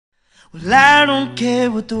Well, I don't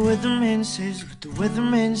care what the weatherman says, what the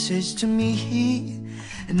weatherman says to me.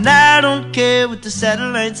 And I don't care what the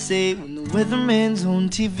satellites say when the weatherman's on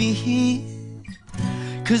TV.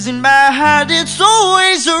 'Cause in my heart it's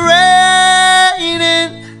always raining.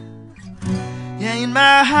 Yeah, in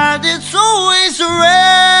my heart it's always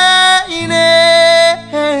raining.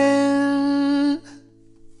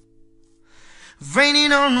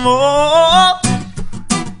 Raining on more.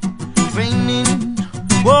 Raining,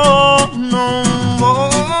 whoa, no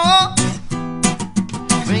more.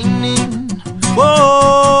 Raining,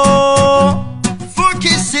 whoa. For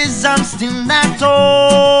kisses I'm still not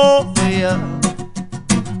over ya.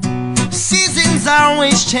 Seasons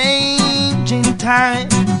always changing time.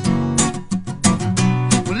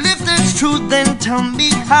 Well, if that's true, then tell me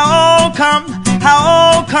how come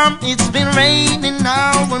it's been raining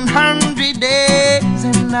now 100 days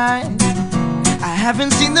and nights? I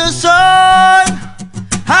haven't seen the sun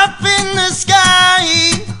up in the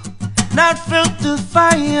sky, not felt the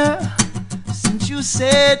fire since you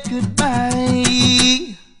said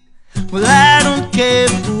goodbye. Well, I don't care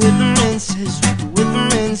what the weatherman says, what the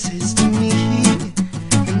weatherman says to me.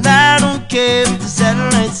 And I don't care what the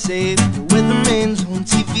satellites say, what the weatherman's on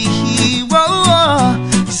TV. Whoa,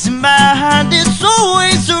 'cause in my heart it's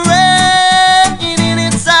always raining,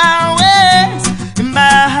 it's always. In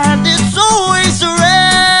my heart it's always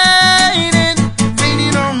raining,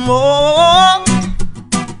 raining on more.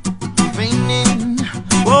 Raining,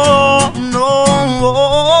 whoa, no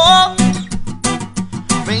more.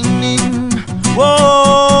 Raining,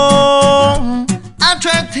 whoa. I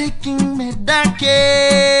tried taking medication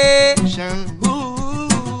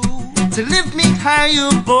to lift me high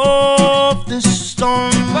above the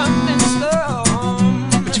storm.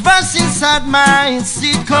 But your voice inside my head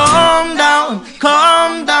said, calm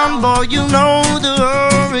down, boy, you know the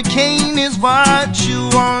hurricane is what you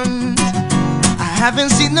want. I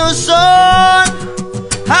haven't seen the sun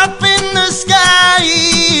up in the sky,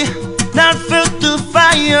 not felt the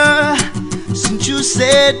fire since you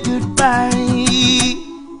said goodbye.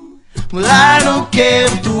 Well, I don't care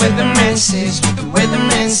what the weatherman says, what the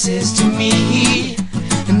weatherman says to me.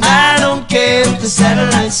 And I don't care what the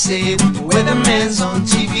satellites say, what the weatherman's on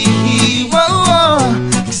TV. Whoa,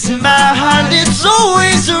 'cause in my heart it's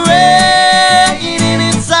always raining,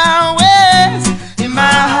 it's always. In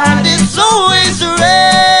my heart it's always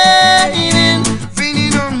raining,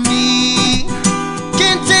 raining on me.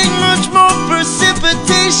 Can't take much more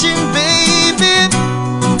precipitation, baby.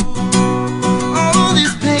 All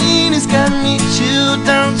this pain has got me chilled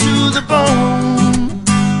down to the bone.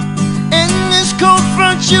 And this cold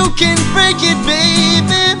front, you can break it,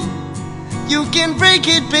 baby. You can break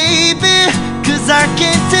it, baby. 'Cause I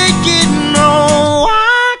can't take it, no,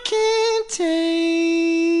 I can't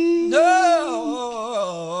take. No.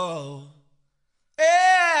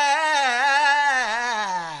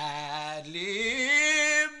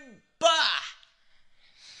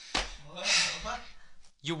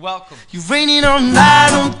 You're welcome. You're raining on, I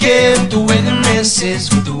don't care what the weatherman says,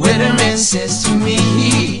 what the weatherman says to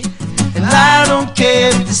me. And I don't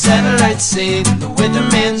care what the satellites say, when the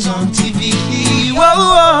weatherman's on TV.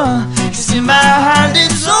 Whoa, 'cause in my heart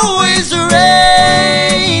it's always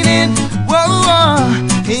raining. Whoa,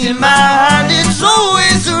 in my heart it's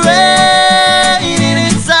always raining,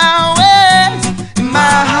 it's always. In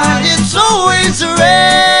my heart it's always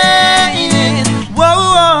raining.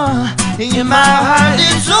 Whoa, in my heart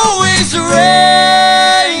it's always raining.